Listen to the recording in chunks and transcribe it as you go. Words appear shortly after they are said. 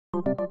A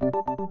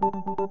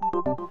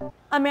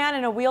man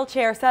in a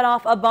wheelchair set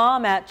off a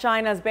bomb at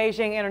China's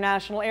Beijing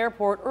International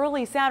Airport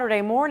early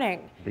Saturday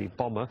morning. The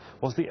bomber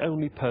was the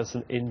only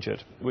person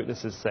injured.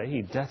 Witnesses say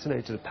he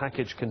detonated a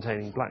package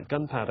containing black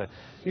gunpowder,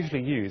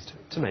 usually used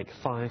to make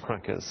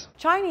firecrackers.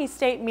 Chinese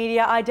state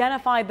media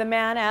identified the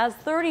man as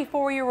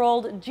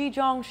 34-year-old Ji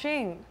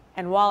Zhongxing.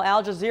 And while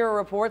Al Jazeera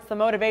reports the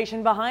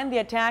motivation behind the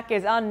attack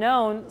is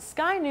unknown,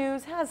 Sky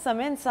News has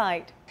some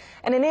insight.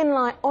 In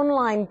an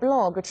online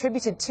blog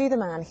attributed to the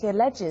man, he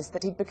alleges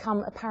that he'd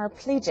become a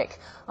paraplegic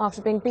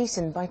after being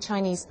beaten by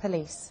Chinese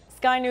police.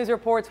 Sky News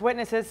reports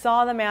witnesses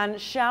saw the man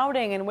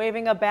shouting and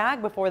waving a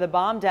bag before the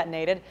bomb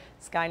detonated.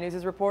 Sky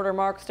News' reporter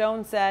Mark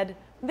Stone said,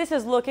 "This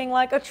is looking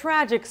like a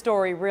tragic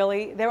story,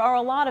 really. There are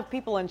a lot of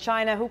people in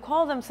China who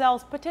call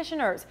themselves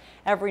petitioners.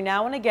 Every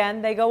now and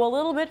again, they go a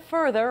little bit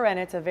further, and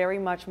it's a very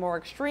much more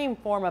extreme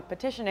form of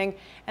petitioning,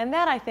 and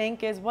that, I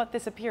think, is what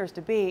this appears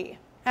to be."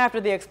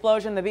 After the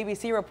explosion, the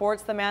BBC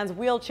reports the man's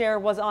wheelchair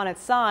was on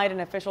its side and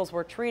officials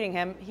were treating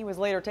him. He was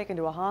later taken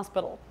to a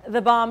hospital.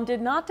 The bomb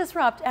did not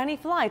disrupt any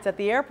flights at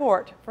the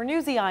airport. For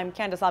Newsy, I'm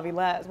Candace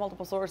Avilés.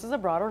 Multiple sources, a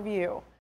broader view.